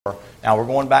Now, we're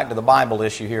going back to the Bible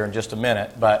issue here in just a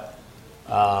minute, but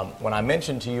when I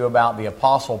mentioned to you about the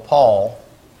Apostle Paul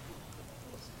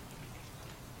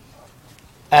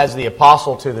as the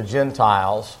apostle to the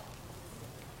Gentiles,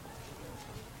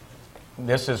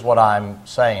 this is what I'm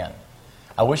saying.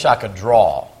 I wish I could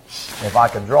draw. If I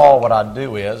could draw, what I'd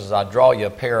do is I'd draw you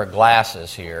a pair of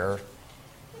glasses here.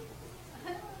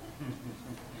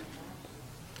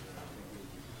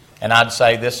 And I'd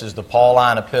say this is the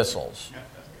Pauline epistles.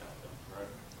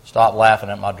 Stop laughing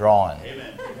at my drawing.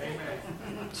 Amen.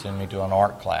 Send me to an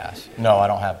art class. No, I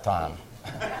don't have time.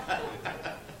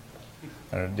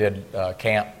 I did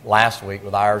camp last week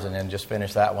with ours and then just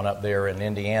finished that one up there in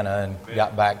Indiana and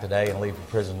got back today and leave for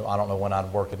prison. I don't know when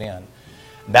I'd work it in.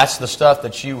 That's the stuff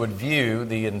that you would view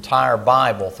the entire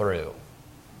Bible through.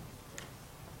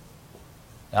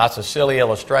 Now, that's a silly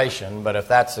illustration, but if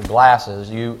that's the glasses,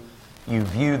 you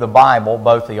view the Bible,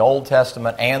 both the Old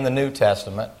Testament and the New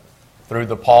Testament, through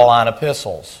the Pauline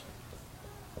epistles.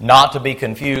 Not to be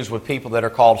confused with people that are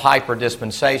called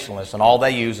hyper-dispensationalists, and all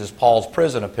they use is Paul's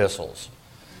prison epistles.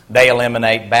 They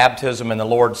eliminate baptism and the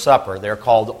Lord's Supper. They're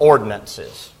called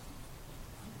ordinances.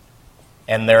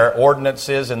 And they're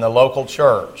ordinances in the local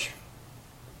church.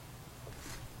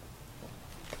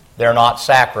 They're not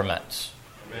sacraments.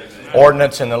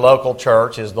 Ordinance in the local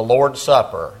church is the Lord's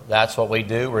Supper. That's what we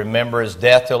do. Remember His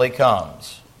death till He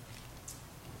comes.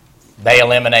 They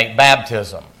eliminate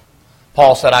baptism.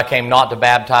 Paul said, I came not to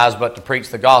baptize but to preach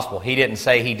the gospel. He didn't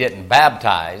say he didn't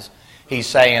baptize. He's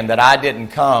saying that I didn't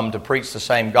come to preach the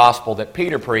same gospel that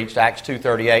Peter preached, Acts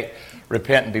 2:38,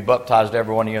 repent and be baptized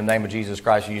every one of you in the name of Jesus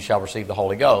Christ and you shall receive the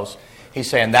Holy Ghost. He's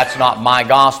saying that's not my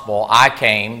gospel. I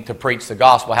came to preach the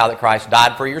gospel, how that Christ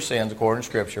died for your sins according to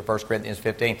Scripture, 1 Corinthians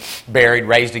 15, buried,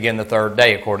 raised again the third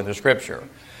day according to Scripture.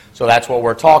 So that's what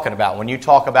we're talking about. When you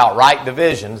talk about right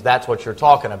divisions, that's what you're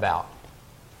talking about.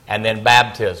 And then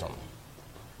baptism.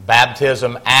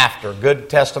 Baptism after. Good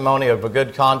testimony of a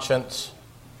good conscience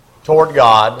toward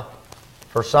God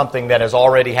for something that has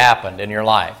already happened in your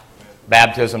life.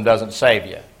 Baptism doesn't save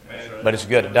you, but it's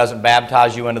good. It doesn't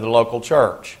baptize you into the local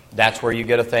church. That's where you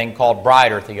get a thing called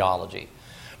brighter theology.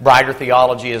 Brighter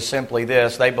theology is simply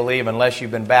this. They believe unless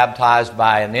you've been baptized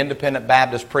by an independent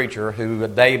Baptist preacher who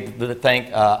they think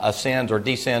ascends or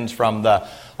descends from the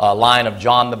line of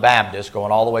John the Baptist,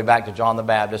 going all the way back to John the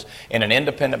Baptist, in an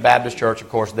independent Baptist church, of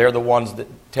course, they're the ones that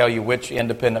tell you which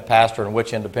independent pastor and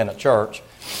which independent church.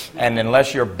 And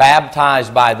unless you're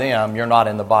baptized by them, you're not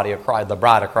in the body of Christ, the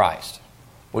bride of Christ,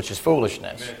 which is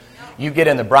foolishness. Amen. You get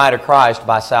in the bride of Christ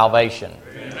by salvation.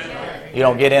 Amen. You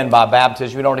don't get in by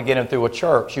baptism. You don't get in through a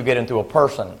church. You get in through a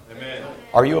person. Amen.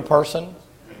 Are you a person?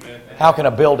 Amen. How can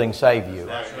a building save you?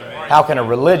 How can a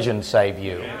religion save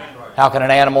you? How can an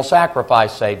animal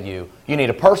sacrifice save you? You need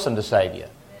a person to save you.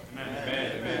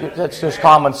 That's just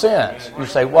common sense. You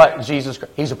say, what? Jesus,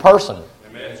 He's a person.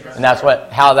 And that's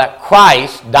how that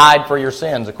Christ died for your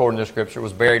sins, according to Scripture,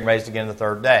 was buried and raised again the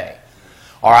third day.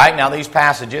 All right, now these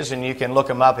passages, and you can look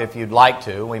them up if you'd like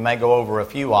to. We may go over a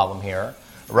few of them here.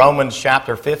 Romans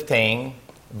chapter 15,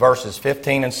 verses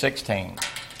 15 and 16.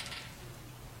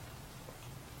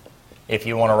 If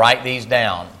you want to write these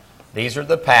down, these are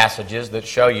the passages that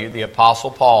show you the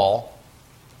Apostle Paul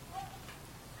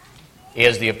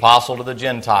is the apostle to the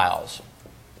Gentiles.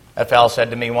 A fellow said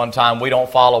to me one time, we don't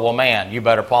follow a man. You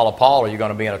better follow Paul or you're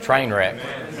going to be in a train wreck.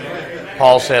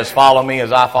 Paul says, follow me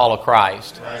as I follow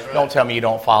Christ. Don't tell me you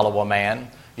don't follow a man.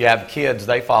 You have kids,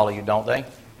 they follow you, don't they?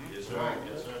 Yes, sir.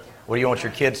 What do you want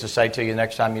your kids to say to you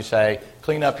next time you say,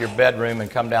 clean up your bedroom and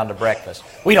come down to breakfast?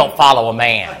 We don't follow a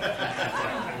man.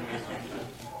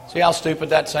 See how stupid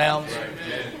that sounds?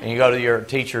 And you go to your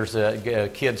teachers,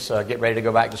 kids get ready to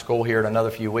go back to school here in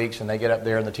another few weeks, and they get up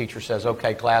there and the teacher says,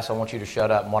 okay, class, I want you to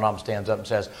shut up. And one of them stands up and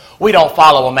says, we don't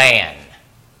follow a man.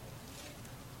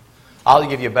 I'll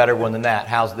give you a better one than that.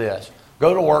 How's this?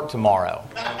 Go to work tomorrow.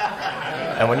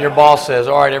 And when your boss says,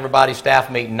 all right, everybody,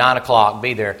 staff meeting, 9 o'clock,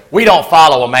 be there. We don't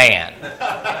follow a man.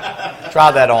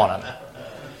 Try that on them.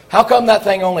 How come that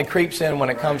thing only creeps in when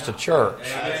it comes to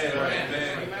church?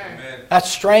 That's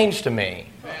strange to me.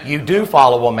 You do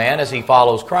follow a man as he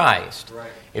follows Christ.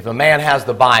 If a man has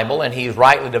the Bible and he's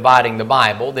rightly dividing the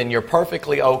Bible, then you're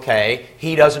perfectly okay.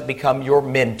 He doesn't become your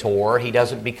mentor. He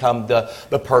doesn't become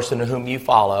the person whom you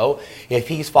follow. If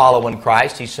he's following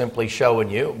Christ, he's simply showing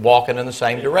you, walking in the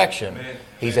same direction.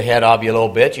 He's ahead of you a little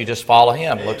bit. You just follow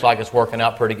him. It looks like it's working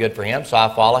out pretty good for him, so I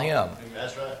follow him.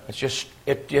 That's right.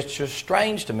 It's just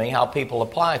strange to me how people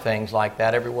apply things like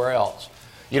that everywhere else.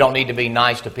 You don't need to be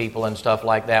nice to people and stuff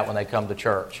like that when they come to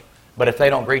church. But if they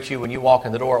don't greet you when you walk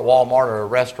in the door at Walmart or a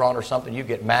restaurant or something, you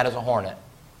get mad as a hornet.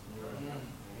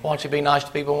 Why don't you be nice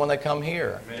to people when they come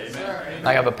here?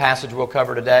 I have a passage we'll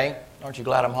cover today. Aren't you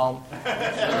glad I'm home?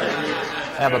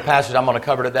 I have a passage I'm going to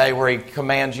cover today where he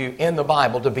commands you in the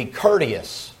Bible to be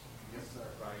courteous.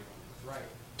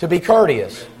 To be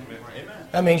courteous.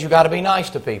 That means you've got to be nice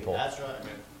to people. That's right.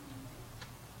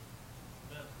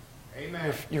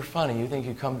 Amen. You're funny. You think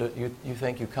you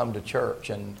come to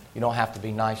church and you don't have to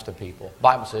be nice to people. The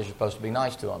Bible says you're supposed to be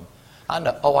nice to them. I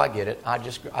know. Oh, I get it. I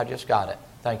just got it.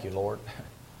 Thank you, Lord.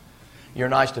 You're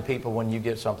nice to people when you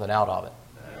get something out of it.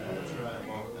 That's right.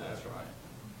 That's right.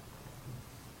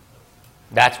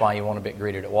 That's why you want to be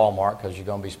greeted at Walmart, because you're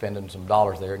going to be spending some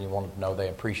dollars there and you want to know they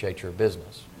appreciate your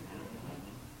business.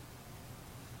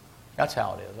 That's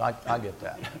how it is. I get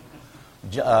that.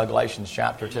 Galatians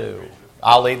chapter 2.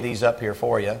 I'll leave these up here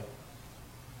for you.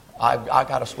 I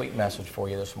got a sweet message for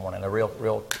you this morning. A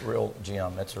real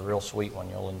gem. It's a real sweet one.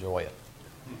 You'll enjoy it.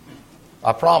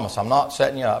 I promise. I'm not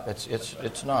setting you up.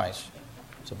 It's nice.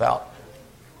 It's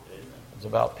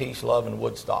about peace, love, and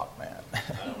Woodstock, man.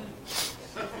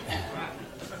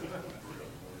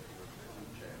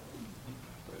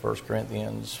 1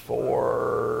 Corinthians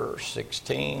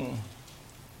 4:16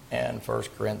 and 1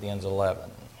 Corinthians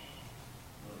 11.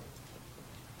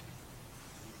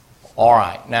 All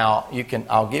right. Now,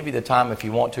 I'll give you the time if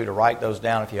you want to write those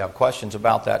down. If you have questions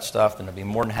about that stuff, then I'd be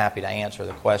more than happy to answer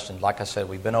the questions. Like I said,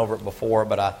 we've been over it before,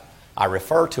 but I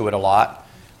refer to it a lot.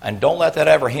 And don't let that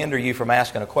ever hinder you from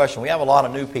asking a question. We have a lot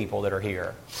of new people that are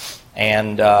here.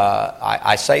 And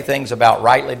I say things about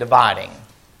rightly dividing.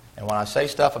 And when I say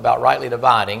stuff about rightly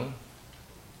dividing,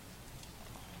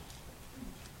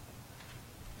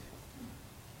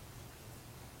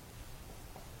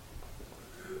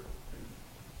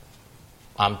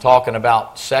 I'm talking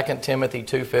about 2 Timothy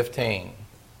 2:15,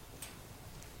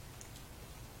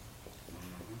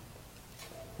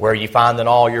 where you find in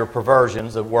all your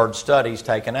perversions the word study is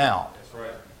taken out. That's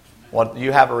right. What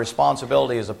you have a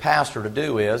responsibility as a pastor to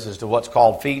do is to what's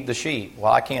called feed the sheep.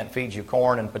 Well, I can't feed you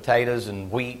corn and potatoes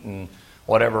and wheat and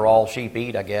whatever all sheep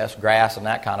eat, I guess, grass and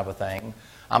that kind of a thing.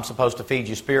 I'm supposed to feed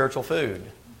you spiritual food.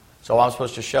 So I'm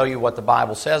supposed to show you what the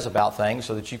Bible says about things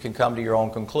so that you can come to your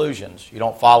own conclusions. You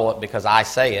don't follow it because I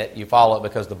say it. You follow it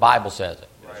because the Bible says it.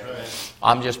 Right.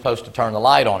 I'm just supposed to turn the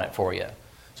light on it for you.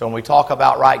 So when we talk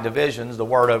about right divisions, the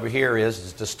word over here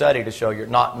is to study, to show your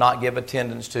not give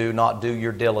attendance to, not do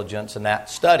your diligence, and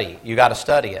that study. You got to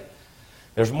study it.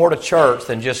 There's more to church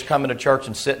than just coming to church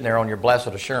and sitting there on your blessed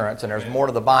assurance, and there's more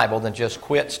to the Bible than just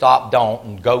quit, stop, don't,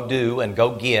 and go do, and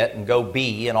go get, and go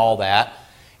be, and all that.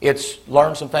 It's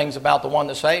learn some things about the one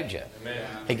that saved you. Amen.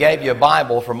 He gave you a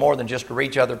Bible for more than just to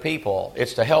reach other people.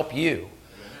 It's to help you.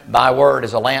 Thy word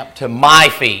is a lamp to my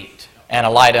feet and a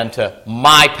light unto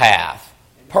my path.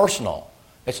 Personal.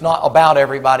 It's not about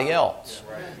everybody else.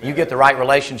 You get the right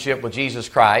relationship with Jesus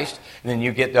Christ, and then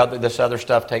you get this other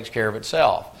stuff takes care of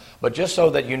itself. But just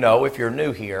so that you know, if you're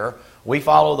new here, we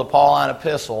follow the Pauline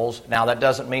epistles. Now, that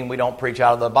doesn't mean we don't preach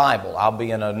out of the Bible. I'll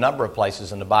be in a number of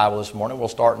places in the Bible this morning. We'll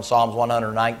start in Psalms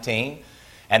 119,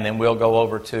 and then we'll go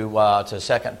over to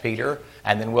 2 Peter,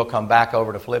 and then we'll come back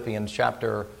over to Philippians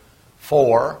chapter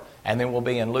 4, and then we'll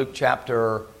be in Luke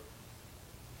chapter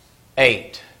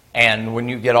 8. And when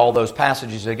you get all those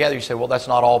passages together, you say, well, that's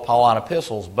not all Pauline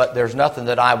epistles, but there's nothing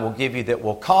that I will give you that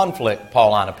will conflict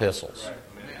Pauline epistles. Right.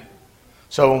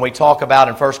 So when we talk about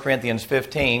in 1 Corinthians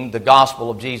 15, the gospel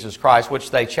of Jesus Christ,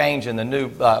 which they change in the new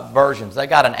versions, they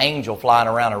got an angel flying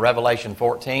around in Revelation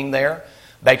 14 there.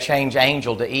 They change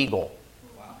angel to eagle.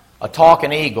 A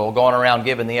talking eagle going around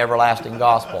giving the everlasting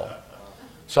gospel.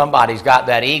 Somebody's got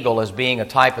that eagle as being a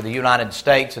type of the United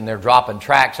States, and they're dropping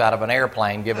tracts out of an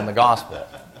airplane giving the gospel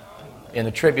in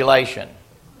the tribulation.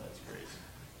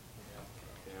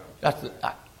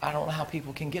 I don't know how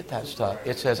people can get that stuff.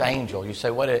 It says angel. You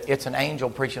say, what? It's an angel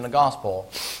preaching the gospel.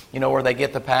 You know where they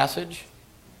get the passage?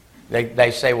 They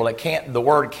say, well, the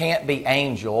word can't be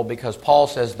angel, because Paul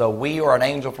says, though we or an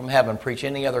angel from heaven preach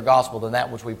any other gospel than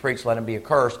that which we preach, let him be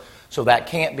accursed. So that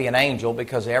can't be an angel,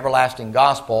 because the everlasting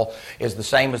gospel is the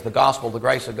same as the gospel of the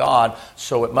grace of God.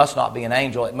 So it must not be an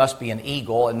angel. It must be an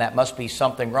eagle, and that must be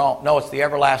something wrong. No, it's the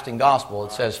everlasting gospel.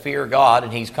 It says, fear God,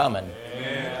 and he's coming.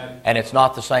 Amen. And it's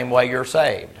not the same way you're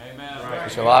saved.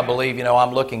 So I believe,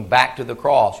 I'm looking back to the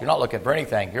cross. You're not looking for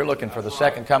anything. You're looking for the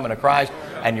second coming of Christ,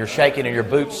 and you're shaking in your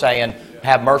boots saying,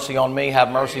 have mercy on me, have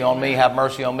mercy on me, have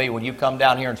mercy on me. When you come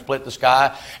down here and split the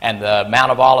sky, and the Mount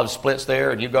of Olives splits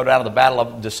there, and you go down to the battle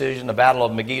of decision, the battle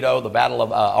of Megiddo, the battle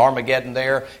of Armageddon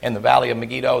there, in the valley of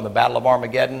Megiddo, and the battle of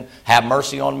Armageddon, have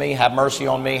mercy on me, have mercy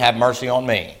on me, have mercy on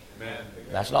me. Amen.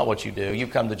 That's not what you do. You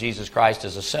come to Jesus Christ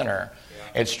as a sinner.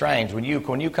 It's strange. When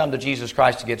you come to Jesus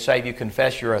Christ to get saved, you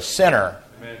confess you're a sinner.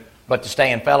 But to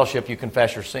stay in fellowship, you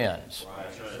confess your sins.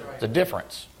 It's a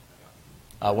difference.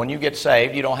 When you get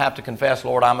saved, you don't have to confess,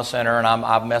 Lord, I'm a sinner and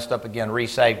I've messed up again,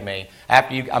 resave me.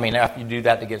 After you do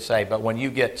that to get saved. But when you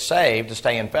get saved to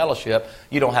stay in fellowship,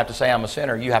 you don't have to say I'm a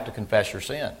sinner. You have to confess your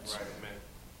sins.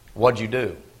 What'd you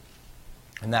do?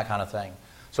 And that kind of thing.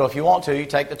 So if you want to, you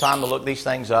take the time to look these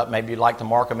things up. Maybe you'd like to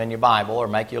mark them in your Bible or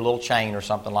make you a little chain or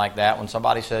something like that. When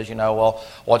somebody says, well,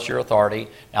 what's your authority?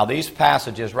 Now these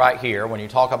passages right here, when you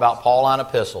talk about Pauline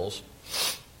epistles,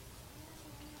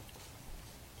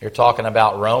 you're talking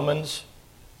about Romans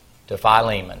to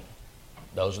Philemon.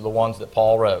 Those are the ones that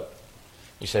Paul wrote.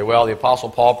 You say, well, the Apostle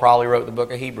Paul probably wrote the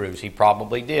book of Hebrews. He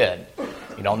probably did.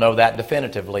 You don't know that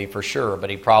definitively for sure, but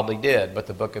he probably did. But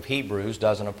the book of Hebrews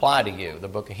doesn't apply to you. The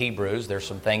book of Hebrews, there's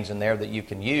some things in there that you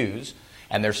can use,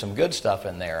 and there's some good stuff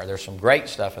in there. There's some great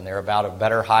stuff in there about a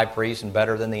better high priest and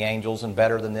better than the angels and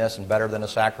better than this and better than a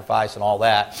sacrifice and all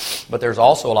that. But there's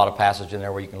also a lot of passage in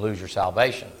there where you can lose your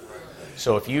salvation.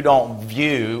 So if you don't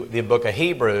view the book of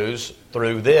Hebrews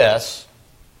through this,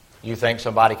 you think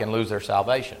somebody can lose their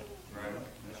salvation.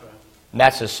 And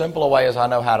that's as simple a way as I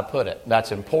know how to put it.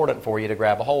 That's important for you to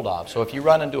grab a hold of. So if you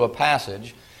run into a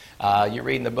passage, you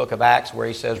read in the book of Acts where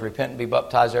he says, repent and be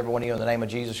baptized every one of you in the name of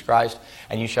Jesus Christ,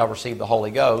 and you shall receive the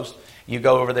Holy Ghost. You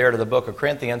go over there to the book of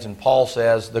Corinthians, and Paul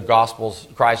says the gospel's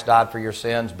Christ died for your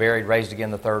sins, buried, raised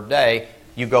again the third day.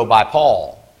 You go by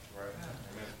Paul.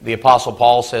 The Apostle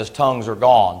Paul says tongues are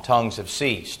gone. Tongues have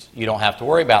ceased. You don't have to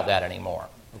worry about that anymore.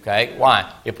 Okay?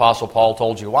 Why? The Apostle Paul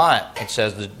told you why. It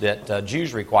says that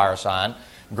Jews require a sign.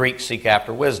 Greeks seek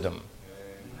after wisdom.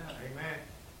 Amen.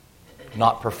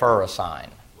 Not prefer a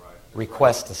sign.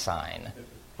 Request a sign.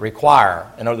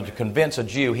 Require. In order to convince a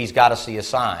Jew, he's got to see a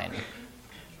sign.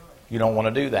 You don't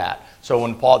want to do that. So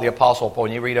when Paul, the Apostle Paul,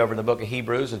 when you read over in the book of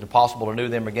Hebrews, it's impossible to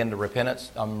move them again to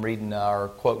repentance. I'm reading or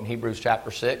quoting Hebrews chapter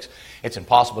 6. It's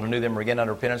impossible to move them again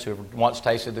unto repentance who have once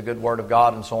tasted the good word of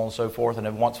God and so on and so forth and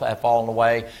have once have fallen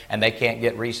away and they can't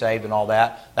get resaved and all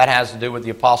that. That has to do with the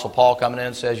Apostle Paul coming in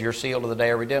and says you're sealed to the day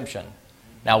of redemption.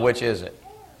 Now which is it?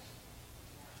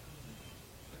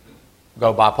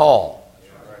 Go by Paul.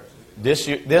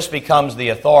 This becomes the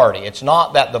authority. It's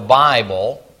not that the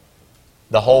Bible,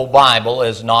 the whole Bible,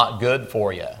 is not good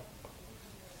for you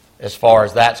as far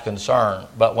as that's concerned.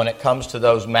 But when it comes to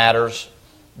those matters,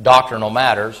 doctrinal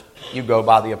matters, you go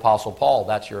by the Apostle Paul.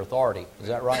 That's your authority. Is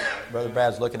that right? Brother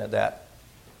Brad's looking at that.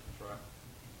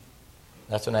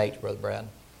 That's an H, Brother Brad.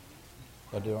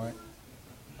 Did I do all right?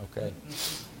 Okay.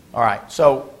 All right.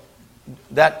 So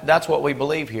that's what we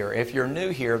believe here. If you're new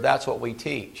here, that's what we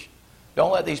teach.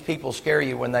 Don't let these people scare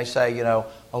you when they say, oh,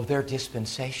 they're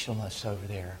dispensationalists over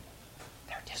there.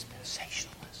 They're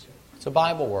dispensationalists. It's a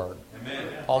Bible word. Amen.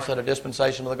 Paul said a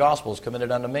dispensation of the gospel is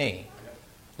committed unto me.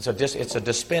 It's a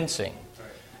dispensing.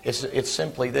 It's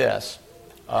simply this.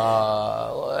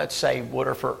 Let's say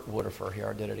Woodiford here,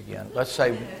 I did it again. Let's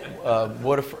say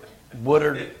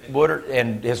Woodard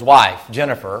and his wife,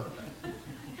 Jennifer,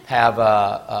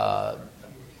 have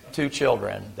two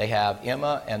children. They have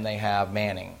Emma and they have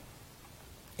Manning.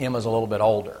 Emma's a little bit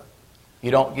older. You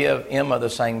don't give Emma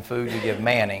the same food you give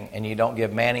Manning, and you don't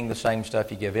give Manning the same stuff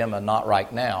you give Emma, not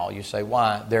right now. You say,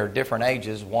 why? They're different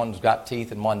ages. One's got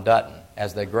teeth and one doesn't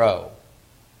as they grow.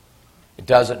 It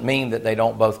doesn't mean that they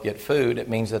don't both get food. It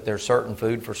means that there's certain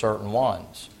food for certain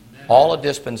ones. All a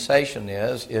dispensation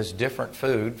is different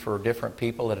food for different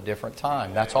people at a different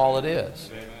time. That's all it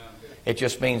is. It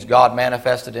just means God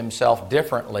manifested himself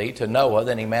differently to Noah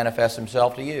than he manifests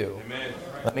himself to you. Amen.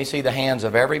 Let me see the hands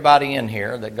of everybody in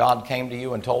here that God came to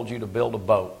you and told you to build a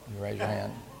boat. You raise your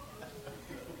hand.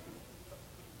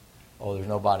 Oh, there's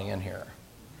nobody in here.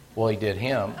 Well, he did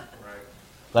him.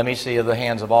 Let me see the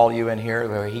hands of all you in here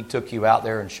where he took you out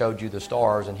there and showed you the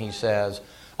stars and he says,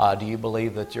 do you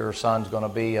believe that your son's going to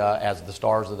be as the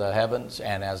stars of the heavens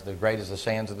and as the great as the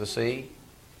sands of the sea?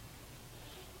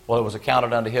 Well, it was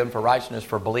accounted unto him for righteousness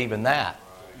for believing that,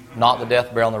 not the death,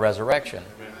 burial, and the resurrection.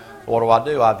 What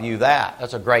do? I view that.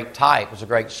 That's a great type. It's a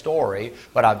great story,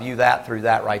 but I view that through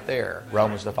that right there,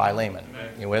 Romans to Philemon.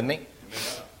 You with me?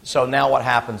 So now what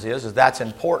happens is that's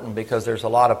important because there's a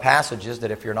lot of passages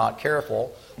that if you're not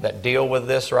careful that deal with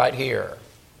this right here.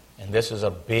 And this is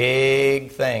a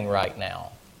big thing right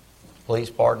now. Please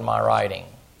pardon my writing.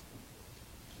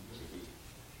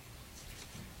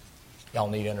 Y'all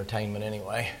need entertainment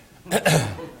anyway.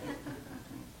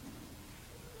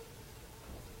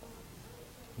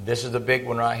 This is the big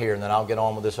one right here, and then I'll get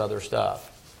on with this other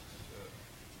stuff.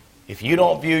 If you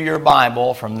don't view your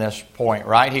Bible from this point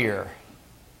right here,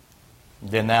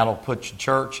 then that'll put your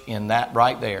church in that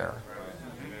right there.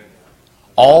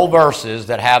 All verses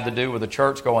that have to do with the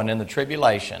church going in the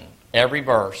tribulation, every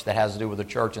verse that has to do with the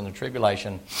church in the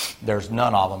tribulation, there's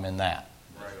none of them in that.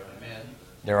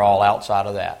 They're all outside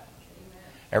of that.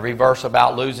 Every verse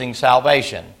about losing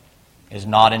salvation is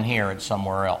not in here, it's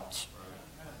somewhere else.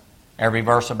 Every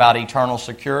verse about eternal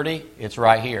security, it's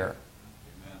right here.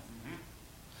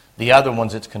 The other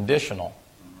ones, it's conditional.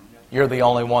 You're the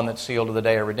only one that's sealed to the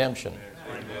day of redemption.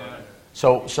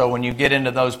 So when you get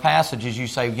into those passages, you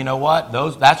say, you know what?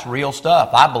 That's real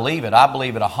stuff. I believe it. I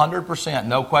believe it 100%.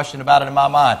 No question about it in my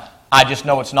mind. I just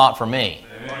know it's not for me.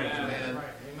 Amen.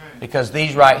 Because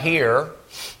these right here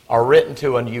are written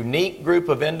to a unique group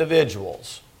of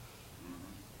individuals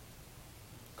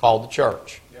called the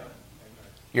church.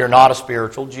 You're not a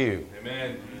spiritual Jew.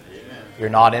 You're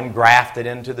not engrafted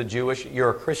into the Jewish. You're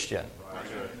a Christian.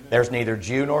 There's neither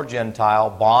Jew nor Gentile,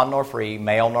 bond nor free,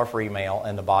 male nor female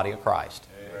in the body of Christ.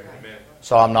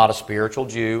 So I'm not a spiritual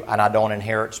Jew, and I don't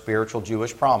inherit spiritual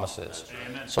Jewish promises.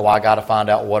 So I got to find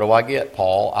out, what do I get,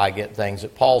 Paul? I get things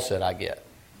that Paul said I get.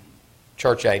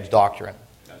 Church age doctrine.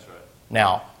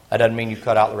 Now, that doesn't mean you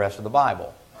cut out the rest of the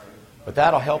Bible. But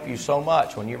that'll help you so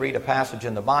much when you read a passage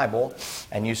in the Bible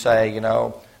and you say, you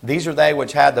know, these are they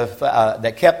which had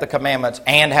that kept the commandments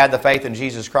and had the faith in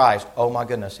Jesus Christ. Oh my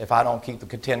goodness, if I don't keep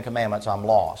the 10 commandments, I'm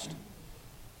lost.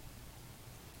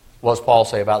 What does Paul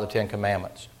say about the 10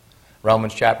 commandments?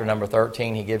 Romans chapter number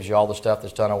 13, he gives you all the stuff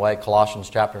that's done away. Colossians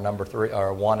chapter number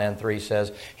 1 and 3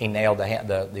 says he nailed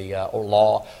the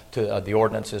law to the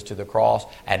ordinances to the cross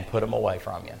and put them away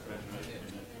from you.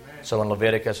 So in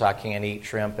Leviticus, I can't eat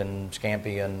shrimp and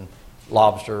scampi and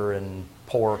lobster and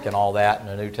pork and all that. In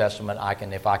the New Testament,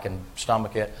 if I can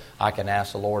stomach it, I can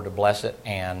ask the Lord to bless it,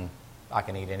 and I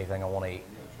can eat anything I want to eat.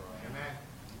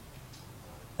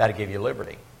 That'll give you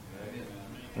liberty,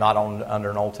 not under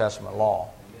an Old Testament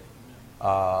law.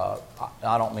 I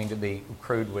don't mean to be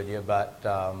crude with you, but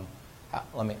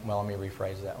let me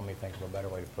rephrase that. Let me think of a better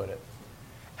way to put it.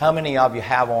 How many of you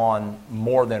have on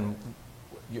more than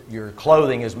your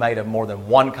clothing is made of more than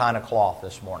one kind of cloth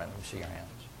this morning? Let me see your hands.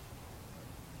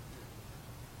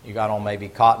 You got on maybe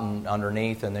cotton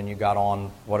underneath, and then you got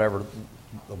on whatever,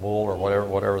 the wool or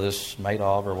whatever this is made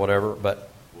of or whatever.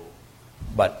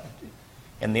 But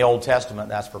in the Old Testament,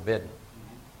 that's forbidden.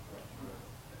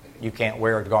 You can't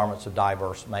wear garments of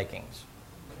diverse makings.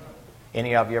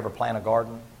 Any of you ever plant a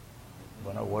garden?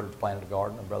 I know Woodard's planted a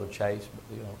garden, and Brother Chase.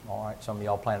 All right, some of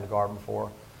y'all planted a garden before.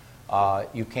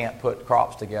 You can't put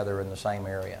crops together in the same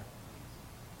area.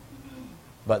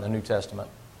 But in the New Testament,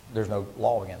 there's no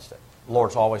law against it. The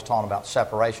Lord's always talking about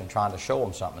separation, trying to show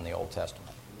them something in the Old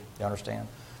Testament. You understand?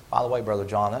 By the way, Brother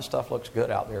John, that stuff looks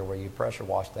good out there where you pressure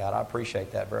wash that. I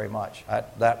appreciate that very much.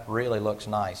 That really looks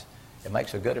nice. It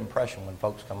makes a good impression when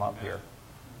folks come up here.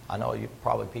 I know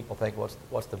people think,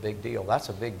 what's the big deal? That's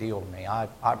a big deal to me. I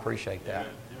appreciate that.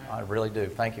 I really do.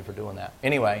 Thank you for doing that.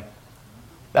 Anyway,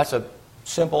 that's a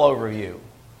simple overview.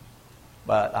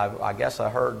 But I guess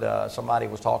I heard somebody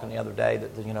was talking the other day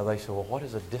that, they said, well, what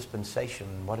is a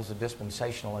dispensation? What is a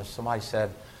dispensationalist? Somebody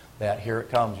said that, here it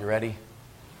comes. You ready?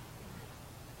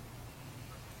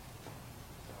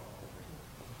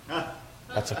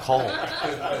 That's a cult.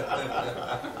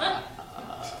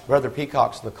 Brother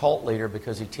Peacock's the cult leader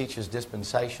because he teaches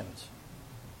dispensations.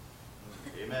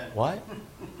 Amen. What?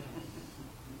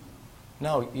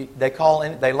 No,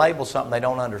 they label something they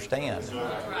don't understand.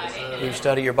 You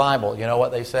study your Bible. You know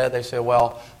what they said? They said,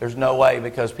 well, there's no way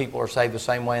because people are saved the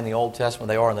same way in the Old Testament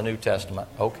they are in the New Testament.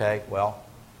 Okay, well,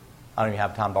 I don't even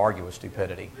have time to argue with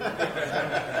stupidity.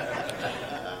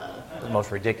 The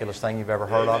most ridiculous thing you've ever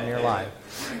heard of in your life.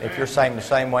 If you're saying the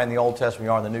same way in the Old Testament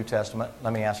you are in the New Testament,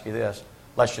 let me ask you this.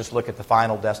 Let's just look at the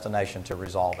final destination to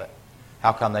resolve it.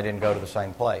 How come they didn't go to the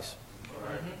same place?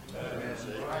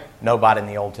 Nobody in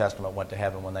the Old Testament went to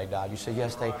heaven when they died. You say,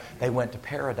 yes, they went to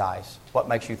paradise. What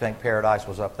makes you think paradise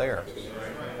was up there?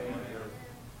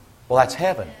 Well, that's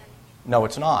heaven. No,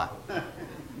 it's not.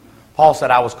 Paul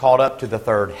said, I was caught up to the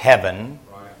third heaven,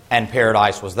 and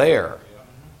paradise was there.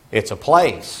 It's a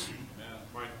place.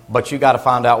 But you got to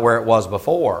find out where it was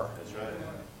before.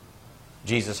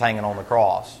 Jesus hanging on the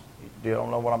cross. You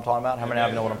don't know what I'm talking about? How many of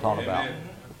you know what I'm talking about?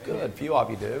 Good, few of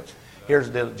you do. Here's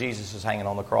Jesus is hanging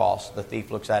on the cross. The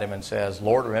thief looks at him and says,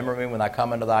 Lord, remember me when I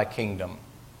come into thy kingdom.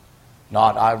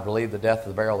 Not, I believe the death,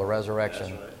 the burial, the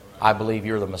resurrection. I believe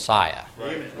you're the Messiah.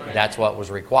 That's what was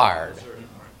required.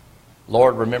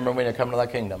 Lord, remember me when I come to thy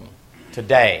kingdom.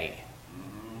 Today.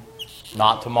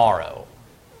 Not tomorrow.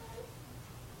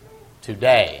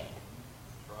 Today.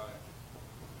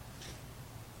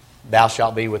 Thou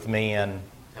shalt be with me in...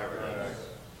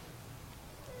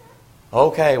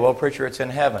 Okay, well, preacher, it's in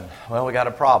heaven. Well, we got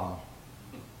a problem.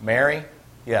 Mary?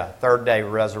 Yeah, third day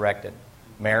resurrected.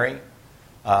 Mary?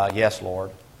 Yes,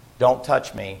 Lord. Don't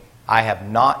touch me. I have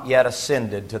not yet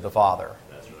ascended to the Father.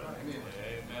 That's right.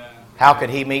 How could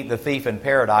he meet the thief in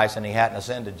paradise and he hadn't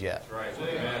ascended yet? That's right.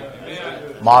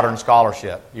 Amen. Modern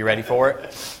scholarship. You ready for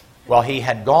it? Well, he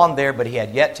had gone there, but he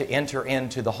had yet to enter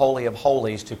into the Holy of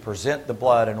Holies to present the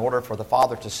blood in order for the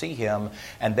Father to see him.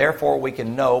 And therefore we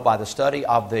can know by the study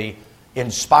of the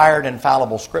inspired,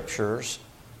 infallible Scriptures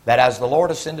that as the Lord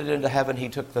ascended into heaven, he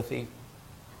took the thief.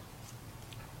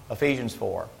 Ephesians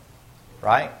 4.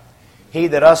 Right? He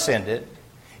that ascended,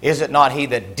 is it not he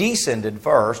that descended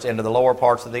first into the lower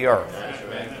parts of the earth?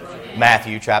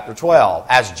 Matthew chapter 12.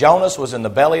 As Jonas was in the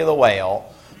belly of the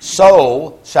whale,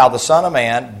 so shall the Son of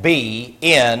Man be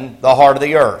in the heart of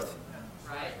the earth.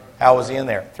 How was he in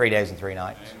there? 3 days and 3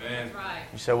 nights.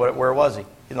 You say, where was he?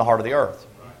 In the heart of the earth.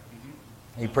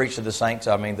 He preached to the saints,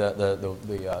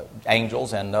 the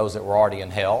angels and those that were already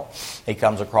in hell. He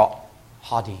comes across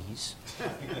Hades.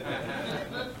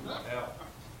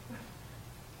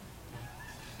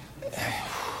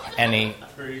 And he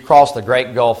crossed the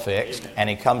great gulf fixed, and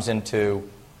he comes into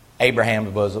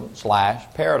Abraham's bosom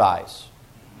 / paradise.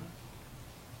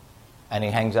 And he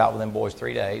hangs out with them boys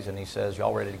 3 days, and he says,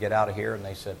 y'all ready to get out of here? And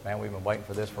they said, man, we've been waiting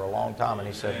for this for a long time. And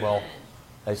he said, well,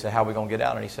 they said, how are we going to get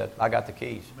out? And he said, I got the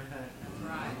keys.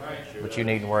 But you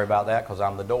needn't worry about that because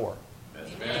I'm the door.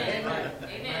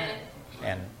 Amen.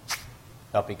 And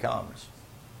up he comes.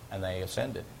 And they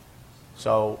ascended.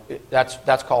 So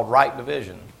that's called right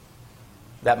division.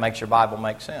 That makes your Bible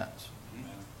make sense.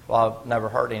 Well, I've never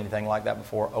heard anything like that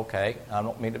before. Okay, I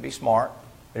don't mean to be smart,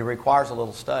 but it requires a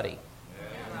little study.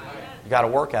 You got to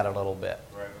work at it a little bit.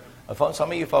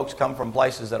 Some of you folks come from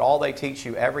places that all they teach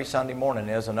you every Sunday morning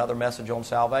is another message on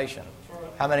salvation.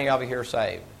 How many of you here are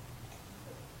saved?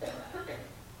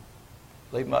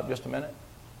 Leave them up just a minute.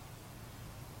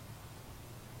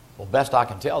 Well, best I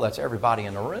can tell, that's everybody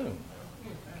in the room.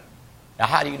 Now,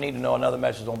 how do you need to know another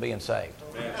message on being saved?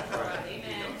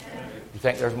 You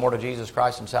think there's more to Jesus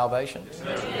Christ than salvation?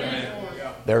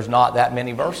 There's not that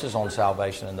many verses on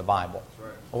salvation in the Bible.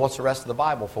 Well, what's the rest of the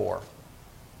Bible for?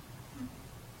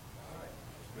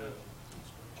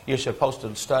 You're supposed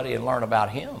to study and learn about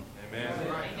Him.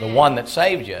 The one that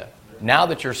saved you. Now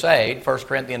that you're saved, 1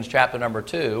 Corinthians chapter number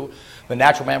 2, the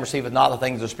natural man receiveth not the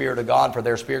things of the Spirit of God, for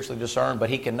they're spiritually discerned, but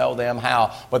he can know them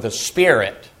how? But the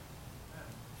Spirit,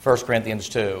 1 Corinthians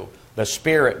 2, the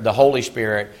Spirit, the Holy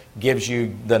Spirit, gives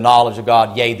you the knowledge of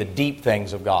God, yea, the deep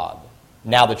things of God.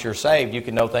 Now that you're saved, you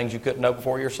can know things you couldn't know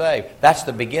before you're saved. That's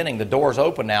the beginning. The door's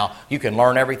open now. You can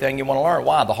learn everything you want to learn.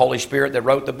 Why? The Holy Spirit that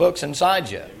wrote the books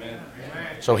inside you. Amen.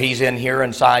 So He's in here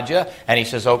inside you, and He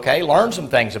says, okay, learn some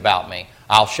things about me.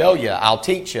 I'll show you. I'll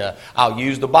teach you. I'll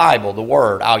use the Bible, the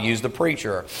Word. I'll use the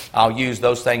preacher. I'll use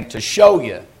those things to show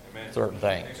you certain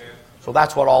things. So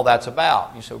that's what all that's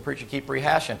about. You say, well, preacher, keep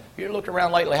rehashing. You looked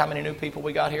around lately, how many new people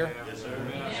we got here? Yes, sir.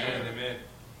 Amen.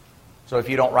 So if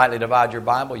you don't rightly divide your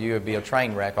Bible, you would be a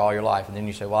train wreck all your life. And then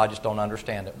you say, well, I just don't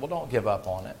understand it. Well, don't give up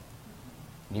on it.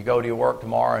 You go to your work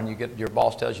tomorrow and your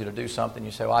boss tells you to do something.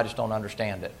 You say, well, I just don't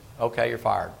understand it. Okay, you're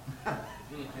fired.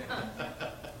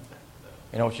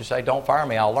 You know what you say? Don't fire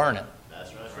me, I'll learn it.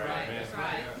 That's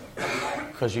right.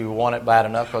 Because you want it bad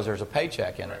enough because there's a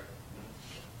paycheck in it.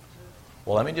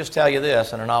 Well, let me just tell you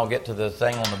this, and then I'll get to the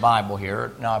thing on the Bible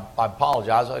here. Now, I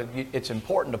apologize. It's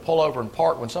important to pull over and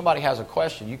park. When somebody has a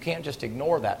question, you can't just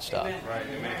ignore that stuff.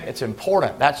 Amen. It's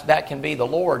important. That can be the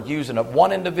Lord using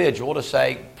one individual to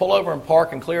say, pull over and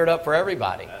park and clear it up for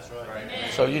everybody. That's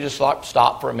right. So you just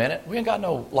stop for a minute. We ain't got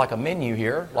no, a menu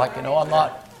here. I'm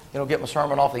not, get my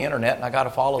sermon off the internet and I got to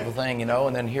follow the thing,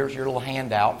 and then here's your little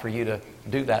handout for you to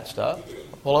do that stuff.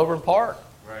 Pull over and park.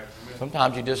 Right.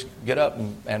 Sometimes you just get up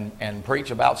and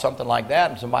preach about something like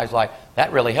that, and somebody's like,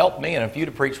 that really helped me, and if you'd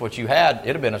have preached what you had,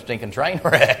 it'd have been a stinking train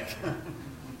wreck.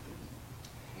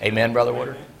 Amen, Brother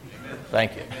Woodard? Amen.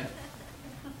 Thank you.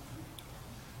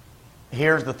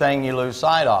 Here's the thing you lose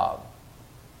sight of.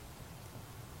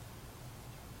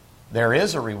 There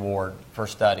is a reward for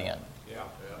studying.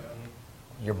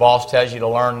 Your boss tells you to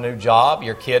learn a new job.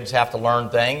 Your kids have to learn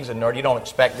things, and you don't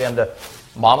expect them to...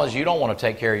 Mamas, you don't want to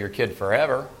take care of your kid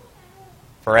forever.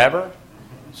 Forever?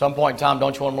 At some point in time,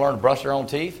 don't you want them to learn to brush their own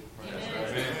teeth?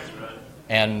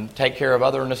 And take care of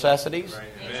other necessities?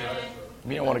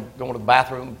 You don't want to go to the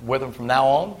bathroom with them from now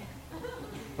on?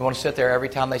 You want to sit there every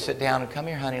time they sit down and, come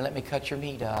here, honey, let me cut your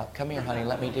meat up. Come here, honey,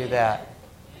 let me do that.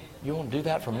 You want to do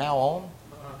that from now on?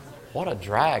 What a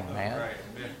drag, man.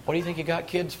 What do you think you got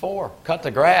kids for? Cut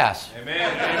the grass.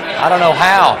 I don't know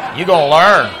how. You're going to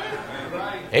learn.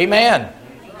 Amen.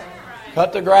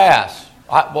 Cut the grass.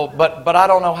 But I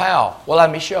don't know how. Well,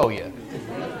 let me show you.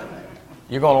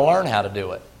 You're going to learn how to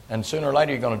do it. And sooner or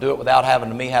later, you're going to do it without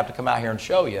having me have to come out here and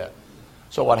show you.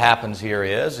 So what happens here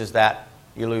is that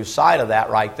you lose sight of that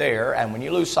right there. And when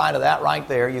you lose sight of that right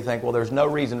there, you think, well, there's no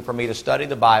reason for me to study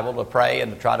the Bible, to pray,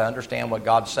 and to try to understand what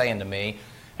God's saying to me.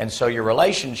 And so your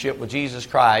relationship with Jesus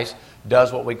Christ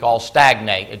does what we call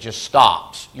stagnate. It just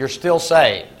stops. You're still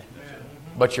saved,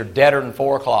 but you're deader than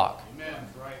 4 o'clock.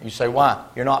 You say, why?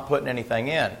 You're not putting anything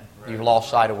in. You've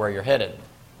lost sight of where you're headed.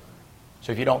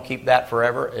 So if you don't keep that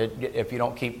forever, if you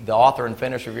don't keep the author and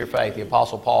finisher of your faith, the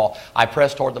Apostle Paul, I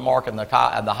press toward the mark and the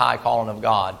high calling of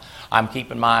God. I'm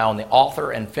keeping my eye on the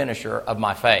author and finisher of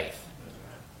my faith.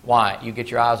 Why? You get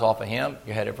your eyes off of him,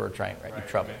 you're headed for a train wreck. You're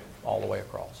trouble all the way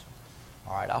across.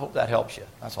 All right, I hope that helps you.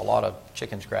 That's a lot of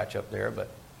chicken scratch up there, but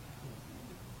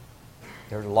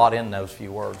there's a lot in those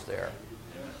few words there.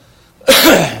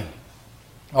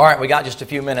 All right, we got just a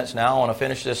few minutes now. I want to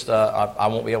finish this. I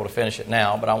won't be able to finish it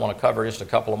now, but I want to cover just a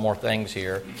couple of more things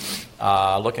here.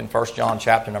 Look in 1 John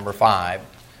chapter number 5.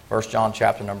 1 John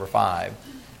chapter number 5.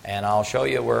 And I'll show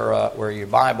you where your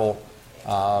Bible,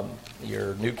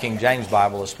 your New King James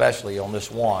Bible especially on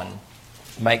this one,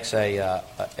 makes a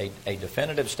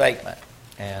definitive statement.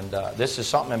 And this is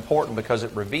something important because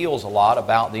it reveals a lot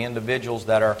about the individuals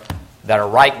that are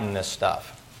writing this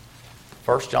stuff.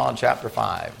 1 John chapter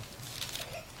 5.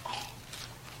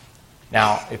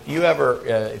 Now, if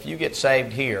you get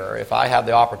saved here, if I have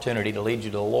the opportunity to lead you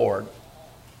to the Lord,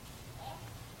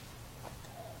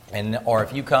 or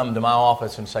if you come to my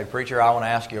office and say, "Preacher, I want to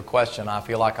ask you a question. I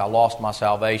feel like I lost my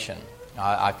salvation.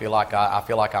 I feel like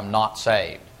I'm not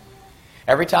saved."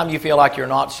 Every time you feel like you're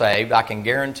not saved, I can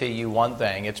guarantee you one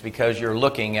thing: it's because you're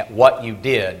looking at what you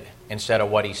did instead of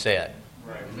what He said.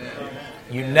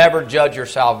 You never judge your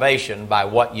salvation by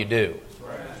what you do.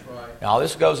 Now,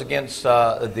 this goes against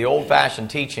the old-fashioned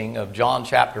teaching of John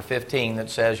chapter 15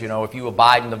 that says, if you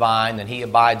abide in the vine, then He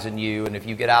abides in you. And if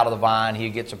you get out of the vine, He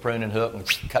gets a pruning hook and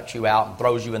cuts you out and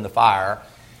throws you in the fire.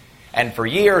 And for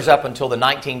years, up until the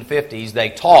 1950s, they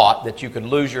taught that you could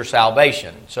lose your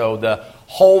salvation. So the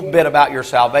whole bit about your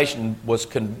salvation was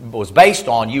based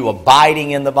on you abiding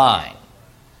in the vine.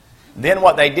 Then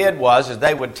what they did was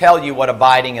they would tell you what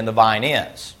abiding in the vine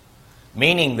is.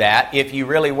 Meaning that if you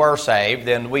really were saved,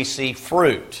 then we see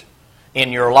fruit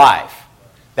in your life.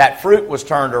 That fruit was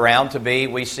turned around to be,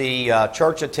 we see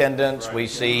church attendance, we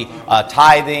see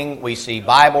tithing, we see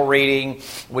Bible reading,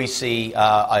 we see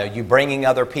you bringing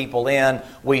other people in,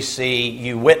 we see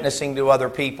you witnessing to other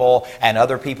people and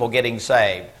other people getting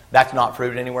saved. That's not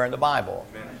fruit anywhere in the Bible.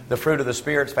 The fruit of the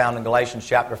Spirit is found in Galatians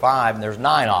chapter 5, and there's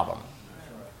 9 of them.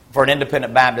 For an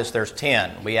independent Baptist, there's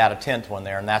 10. We add a 10th one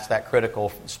there, and that's that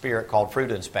critical spirit called fruit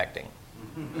inspecting.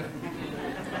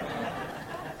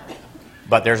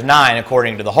 But there's 9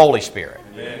 according to the Holy Spirit.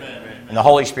 And the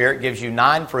Holy Spirit gives you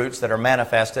 9 fruits that are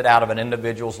manifested out of an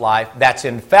individual's life that's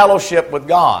in fellowship with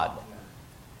God.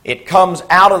 It comes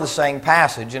out of the same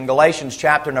passage in Galatians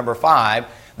chapter number 5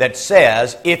 that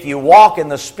says, if you walk in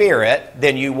the Spirit,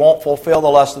 then you won't fulfill the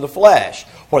lust of the flesh.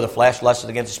 For the flesh lusts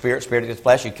against the Spirit, Spirit against the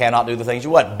flesh, you cannot do the things you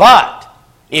would. But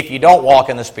if you don't walk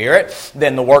in the Spirit,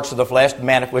 then the works of the flesh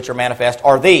which are manifest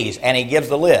are these. And he gives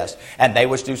the list. And they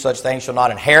which do such things shall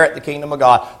not inherit the kingdom of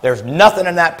God. There's nothing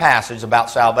in that passage about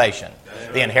salvation.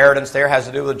 The inheritance there has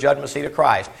to do with the judgment seat of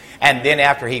Christ. And then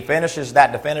after he finishes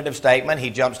that definitive statement,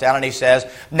 he jumps down and he says,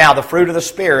 now the fruit of the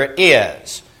Spirit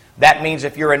is. That means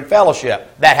if you're in fellowship,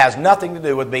 that has nothing to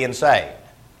do with being saved.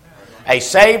 A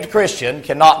saved Christian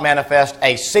cannot manifest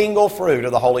a single fruit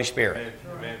of the Holy Spirit.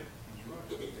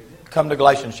 Come to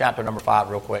Galatians chapter number 5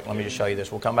 real quick. Let me just show you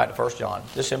this. We'll come back to 1 John.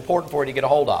 This is important for you to get a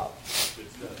hold of.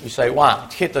 You say, why?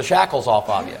 Get the shackles off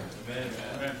of you.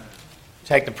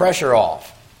 Take the pressure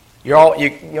off. What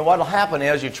will happen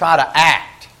is you try to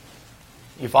act.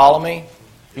 You follow me?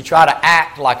 You try to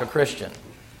act like a Christian.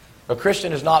 A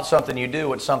Christian is not something you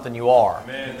do, it's something you are.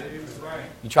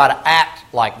 You try to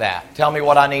act like that. Tell me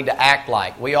what I need to act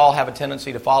like. We all have a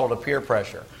tendency to follow the peer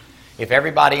pressure. If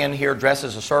everybody in here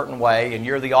dresses a certain way and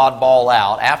you're the oddball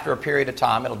out, after a period of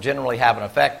time it'll generally have an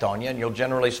effect on you, and you'll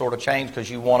generally sort of change because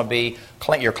you want to be,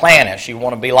 you're clannish, you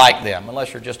want to be like them,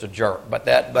 unless you're just a jerk. But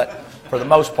for the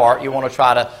most part, you want to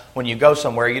try to, when you go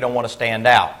somewhere, you don't want to stand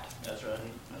out. That's right.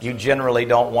 You generally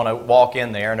don't want to walk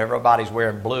in there and everybody's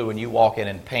wearing blue and you walk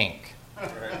in pink.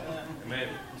 Amen.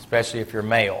 Especially if you're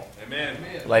male. Amen.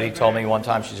 A lady told me one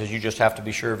time, she says, you just have to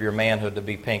be sure of your manhood to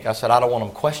be pink. I said, I don't want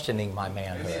them questioning my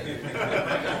manhood.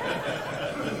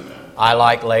 I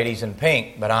like ladies in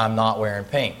pink, but I'm not wearing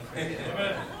pink.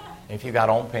 If you got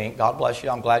on pink, God bless you.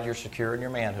 I'm glad you're secure in your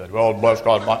manhood. Well, bless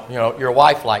God. Your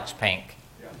wife likes pink.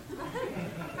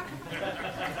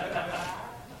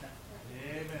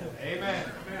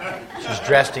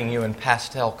 dressing you in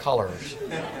pastel colors.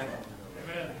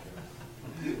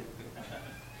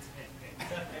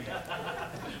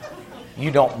 You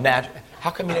don't How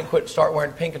come you didn't start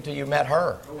wearing pink until you met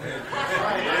her?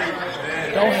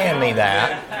 Don't hand me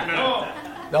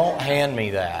that. Don't hand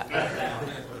me that.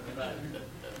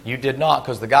 You did not,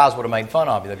 because the guys would have made fun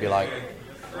of you. They'd be like,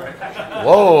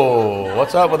 whoa,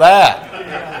 what's up with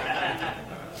that?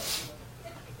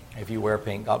 If you wear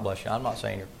pink, God bless you. I'm not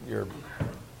saying you're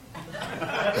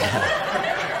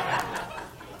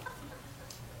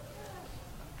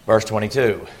Verse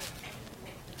 22.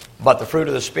 But the fruit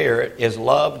of the Spirit is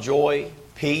love, joy,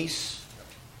 peace,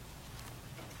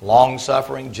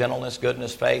 long-suffering, gentleness,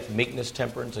 goodness, faith, meekness,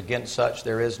 temperance. Against such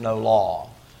there is no law.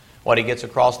 What he gets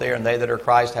across there, and they that are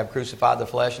Christ have crucified the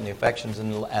flesh and the affections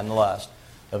and lust.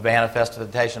 The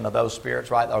manifestation of those spirits,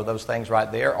 right, or those things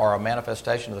right there, are a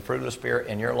manifestation of the fruit of the Spirit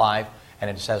in your life, and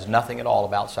it says nothing at all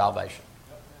about salvation.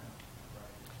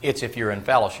 It's if you're in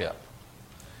fellowship.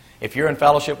 If you're in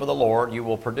fellowship with the Lord, you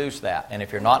will produce that. And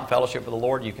if you're not in fellowship with the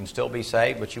Lord, you can still be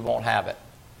saved, but you won't have it.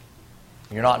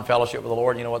 When you're not in fellowship with the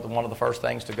Lord, you know what one of the first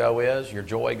things to go is? Your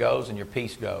joy goes and your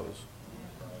peace goes.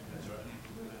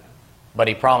 But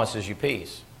he promises you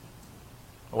peace.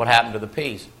 What happened to the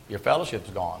peace? Your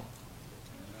fellowship's gone.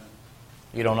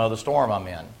 You don't know the storm I'm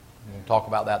in. We'll talk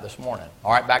about that this morning.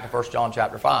 All right, back to 1 John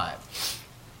chapter 5.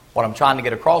 What I'm trying to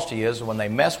get across to you is when they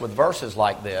mess with verses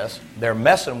like this, they're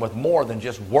messing with more than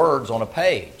just words on a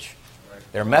page.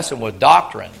 They're messing with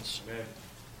doctrines.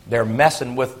 They're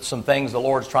messing with some things the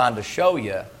Lord's trying to show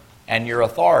you and your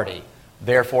authority.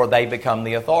 Therefore, they become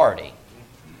the authority.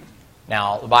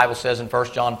 Now, the Bible says in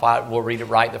 1 John 5, we'll read it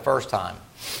right the first time.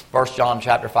 1 John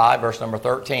chapter 5, verse number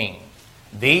 13.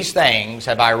 These things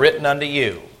have I written unto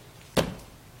you.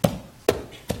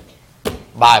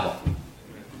 Bible.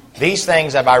 These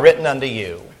things have I written unto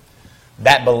you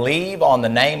that believe on the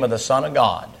name of the Son of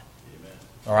God.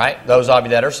 All right? Those of you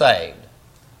that are saved.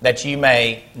 That you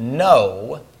may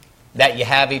know that you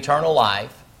have eternal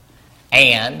life,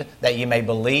 and that you may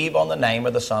believe on the name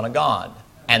of the Son of God.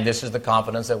 And this is the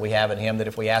confidence that we have in Him, that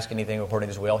if we ask anything according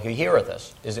to His will, He heareth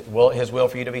us. Is it His will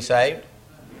for you to be saved?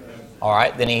 All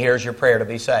right, then He hears your prayer to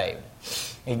be saved.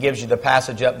 He gives you the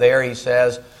passage up there. He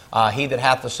says, he that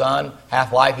hath the Son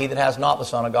hath life. He that has not the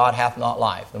Son of God hath not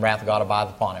life. The wrath of God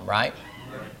abideth upon him, right?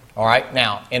 All right,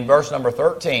 now, in verse number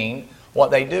 13,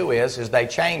 what they do is they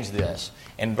change this.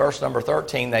 In verse number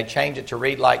 13, they change it to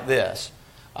read like this.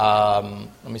 Let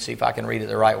me see if I can read it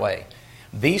the right way.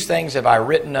 These things have I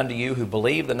written unto you who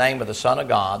believe the name of the Son of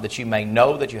God, that you may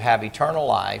know that you have eternal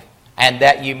life, and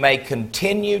that you may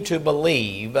continue to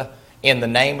believe in the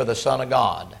name of the Son of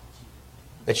God.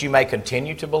 That you may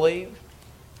continue to believe?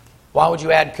 Why would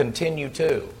you add continue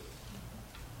to?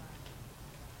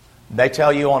 They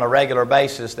tell you on a regular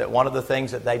basis that one of the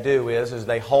things that they do is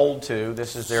they hold to,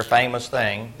 this is their famous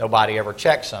thing, nobody ever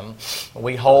checks them,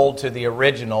 we hold to the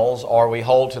originals, or we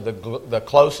hold to the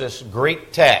closest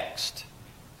Greek text.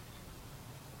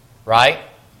 Right?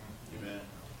 Amen.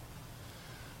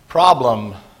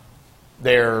 Problem,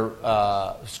 they're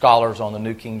scholars on the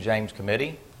New King James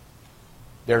Committee.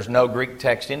 There's no Greek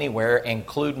text anywhere,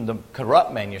 including the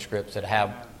corrupt manuscripts that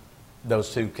have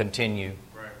those two continue.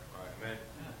 Right.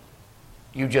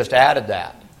 You just added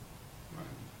that.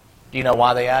 Do you know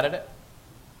why they added it?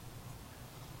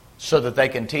 So that they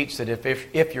can teach that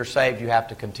if you're saved, you have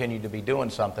to continue to be doing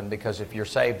something, because if you're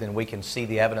saved, then we can see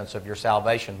the evidence of your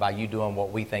salvation by you doing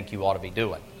what we think you ought to be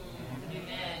doing.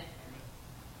 Amen.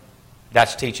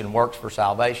 That's teaching works for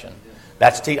salvation.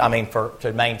 That's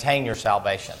to maintain your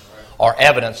salvation, or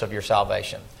evidence of your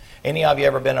salvation. Any of you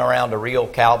ever been around a real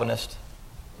Calvinist?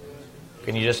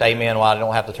 Can you just amen while I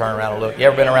don't have to turn around and look? You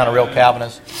ever been around a real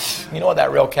Calvinist? You know what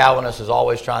that real Calvinist is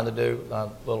always trying to do?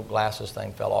 Little glasses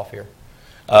thing fell off here.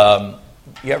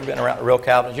 You ever been around a real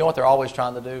Calvinist? You know what they're always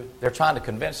trying to do? They're trying to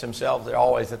convince themselves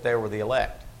that they were the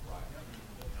elect.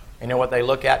 You know what they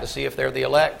look at to see if they're the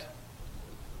elect?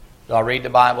 Do I read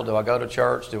the Bible? Do I go to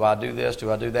church? Do I do this?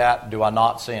 Do I do that? Do I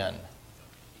not sin?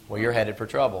 Well, you're headed for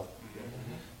trouble.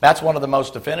 That's one of the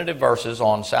most definitive verses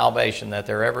on salvation that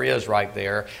there ever is right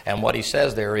there. And what he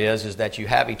says there is that you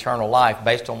have eternal life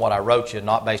based on what I wrote you,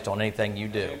 not based on anything you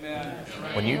do. Amen.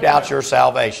 When you doubt your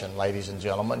salvation, ladies and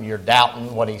gentlemen, you're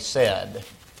doubting what he said.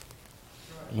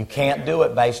 You can't do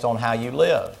it based on how you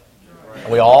live.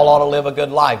 We all ought to live a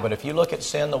good life, but if you look at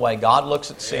sin the way God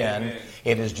looks at sin,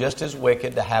 it is just as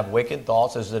wicked to have wicked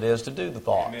thoughts as it is to do the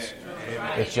thoughts.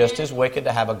 It's just as wicked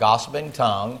to have a gossiping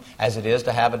tongue as it is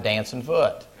to have a dancing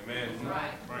foot.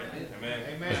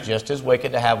 It's just as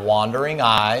wicked to have wandering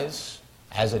eyes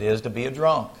as it is to be a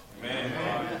drunk.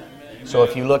 So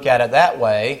if you look at it that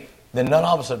way, then none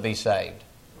of us would be saved.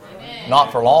 Amen.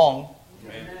 Not for long.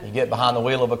 Amen. You get behind the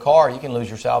wheel of a car, you can lose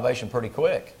your salvation pretty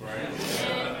quick.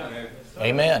 Amen.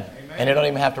 Amen. And it don't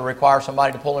even have to require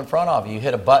somebody to pull in front of you. You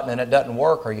hit a button and it doesn't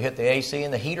work, or you hit the AC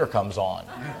and the heater comes on.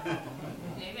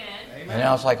 Amen. And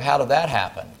I was like, how did that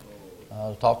happen?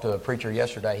 I talked to a preacher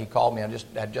yesterday. He called me. I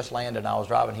had just landed and I was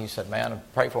driving. He said, man,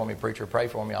 pray for me, preacher, pray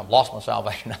for me. I've lost my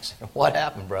salvation. I said, what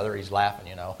happened, brother? He's laughing,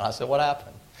 you know. I said, what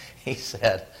happened? He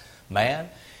said, man,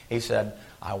 he said,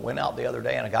 I went out the other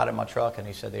day and I got in my truck and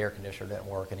he said the air conditioner didn't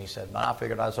work. And he said, man, I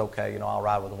figured I was okay. You know, I'll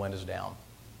ride with the windows down.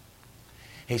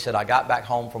 He said, I got back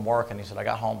home from work and he said, I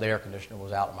got home, the air conditioner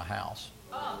was out in my house.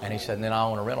 And he said, and then I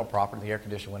own a rental property, the air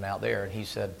conditioner went out there. And he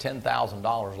said,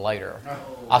 $10,000 later.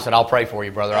 I said, I'll pray for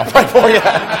you, brother. I'll pray for you.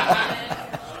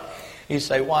 You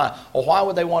say, why? Well, why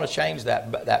would they want to change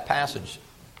that passage?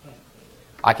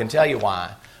 I can tell you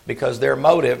why. Because their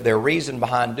motive, their reason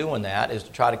behind doing that is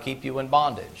to try to keep you in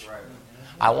bondage.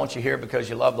 I want you here because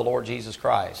you love the Lord Jesus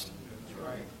Christ.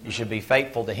 You should be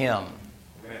faithful to Him.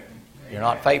 You're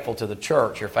not faithful to the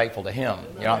church, you're faithful to Him.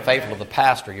 You're not faithful to the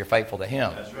pastor, you're faithful to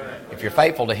Him. If you're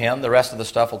faithful to Him, the rest of the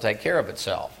stuff will take care of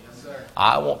itself.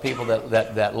 I want people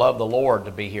that love the Lord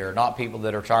to be here, not people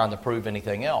that are trying to prove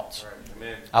anything else.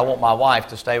 I want my wife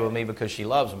to stay with me because she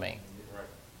loves me,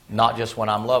 not just when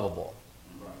I'm lovable.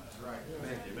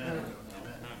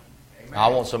 I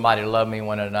want somebody to love me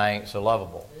when I ain't so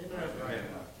lovable.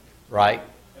 Right?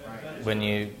 When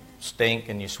you stink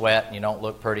and you sweat and you don't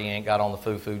look pretty, you ain't got on the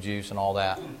foo-foo juice and all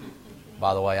that.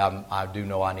 By the way, I do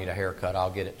know I need a haircut. I'll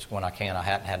get it when I can. I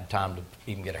hadn't had time to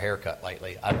even get a haircut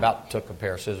lately. I about took a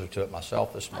pair of scissors to it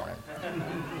myself this morning.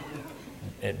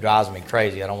 It drives me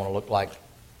crazy. I don't want to look like...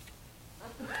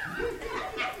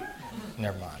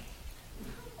 Never mind.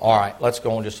 All right, let's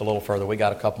go on just a little further. We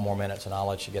got a couple more minutes and I'll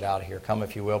let you get out of here. Come,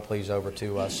 if you will, please, over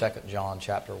to 2 John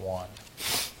chapter 1.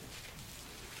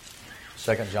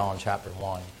 2 John chapter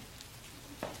 1.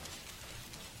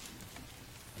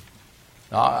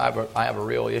 Now, I have a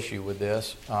real issue with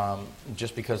this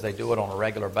just because they do it on a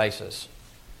regular basis.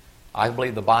 I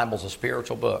believe the Bible's a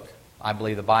spiritual book. I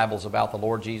believe the Bible's about the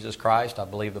Lord Jesus Christ. I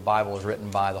believe the Bible is written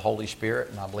by the Holy Spirit,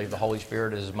 and I believe the Holy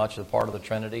Spirit is as much a part of the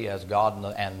Trinity as God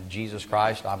and Jesus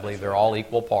Christ. I believe they're all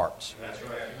equal parts. That's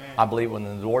right. I believe when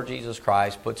the Lord Jesus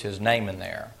Christ puts His name in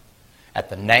there, at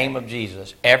the name of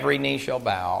Jesus, every knee shall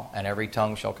bow and every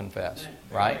tongue shall confess.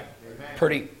 Right?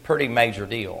 Pretty major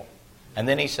deal. And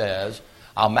then He says,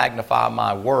 I'll magnify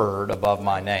my word above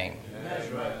my name. That's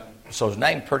right. So His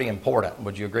name's pretty important.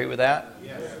 Would you agree with that?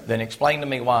 Yes. Then explain to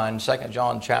me why in 2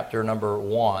 John chapter number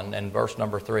 1 and verse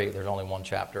number 3, there's only one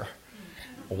chapter.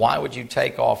 Why would you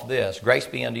take off this? Grace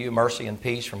be unto you, mercy and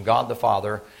peace from God the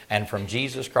Father and from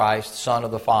Jesus Christ, Son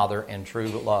of the Father, in true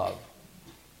love.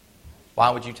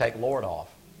 Why would you take Lord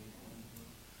off?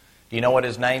 Do you know what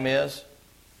His name is?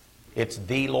 It's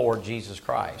the Lord Jesus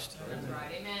Christ. That's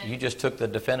right. Amen. You just took the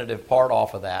definitive part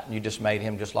off of that and you just made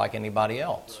Him just like anybody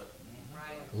else. Right.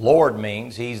 Lord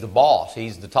means He's the boss.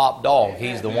 He's the top dog.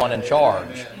 He's the one in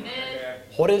charge. Amen.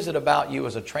 What is it about you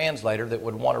as a translator that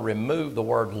would want to remove the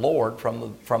word Lord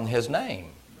from His name?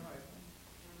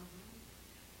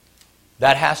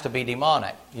 That has to be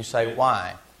demonic. You say,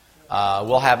 why?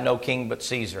 We'll have no king but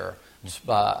Caesar.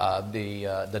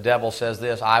 The devil says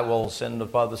this, I will ascend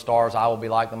above the stars, I will be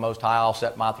like the Most High, I'll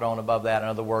set my throne above that. In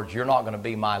other words, you're not going to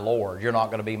be my Lord, you're not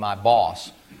going to be my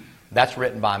boss. That's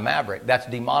written by Maverick. That's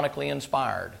demonically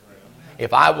inspired.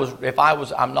 If I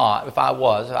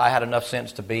had enough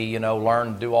sense to be,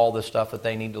 learn, do all this stuff that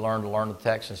they need to learn the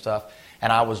text and stuff,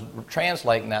 and I was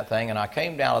translating that thing, and I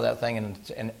came down to that thing,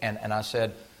 and I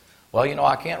said, well,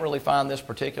 I can't really find this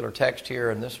particular text here,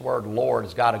 and this word Lord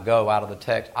has got to go out of the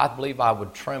text. I believe I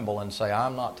would tremble and say,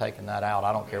 I'm not taking that out.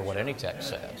 I don't care what any text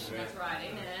says. That's right,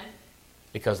 amen.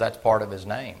 Because that's part of His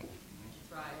name.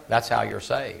 That's right. That's how you're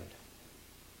saved.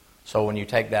 So when you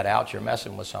take that out, you're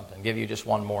messing with something. I'll give you just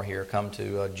one more here. Come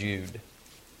to Jude.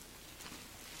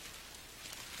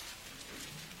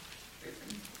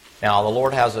 Now, the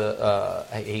Lord has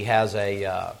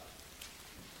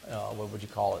what would you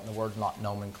call it? The word's not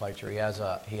nomenclature. He has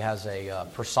a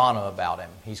persona about Him.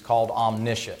 He's called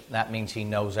omniscient. That means He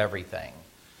knows everything.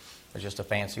 It's just a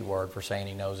fancy word for saying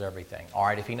He knows everything. All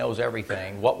right, if He knows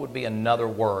everything, what would be another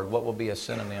word? What would be a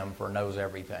synonym for knows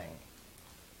everything?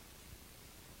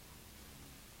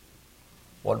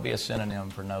 What would be a synonym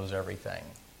for knows everything?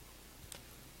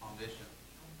 Omniscient.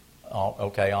 Oh,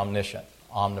 okay, omniscient,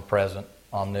 omnipresent,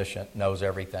 omniscient, knows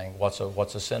everything. What's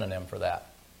a synonym for that?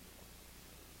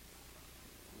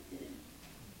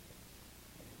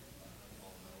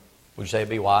 Would you say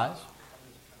be wise?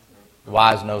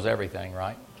 Wise knows everything,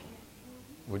 right?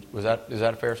 Is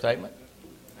that a fair statement?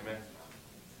 Amen.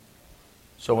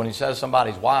 So when he says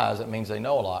somebody's wise, it means they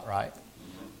know a lot, right?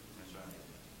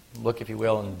 Look, if you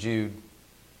will, in Jude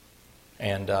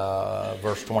and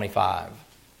verse 25.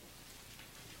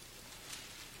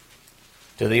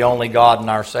 To the only God and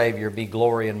our Savior be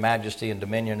glory and majesty and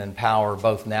dominion and power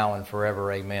both now and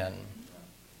forever. Amen.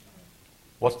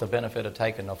 What's the benefit of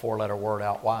taking a four-letter word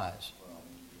out, wise?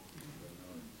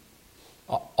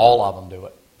 All of them do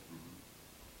it.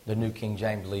 The New King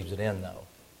James leaves it in, though.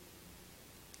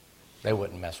 They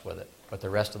wouldn't mess with it, but the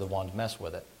rest of the ones mess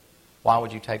with it. Why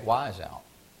would you take wise out?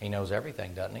 He knows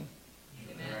everything, doesn't he?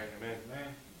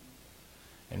 Amen.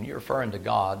 And you're referring to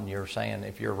God, and you're saying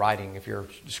if you're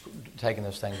taking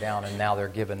this thing down, and now they're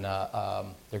giving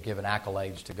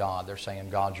accolades to God. They're saying,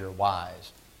 God, you're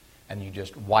wise. And you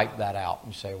just wipe that out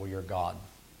and say, well, you're God.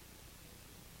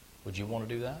 Would you want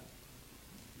to do that?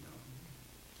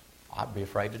 I'd be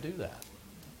afraid to do that.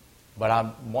 But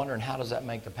I'm wondering, how does that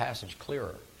make the passage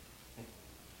clearer?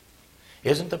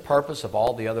 Isn't the purpose of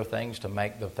all the other things to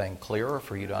make the thing clearer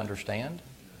for you to understand?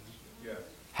 Yes.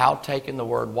 How taking the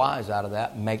word wise out of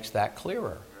that makes that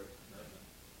clearer?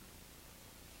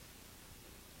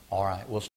 All right, we'll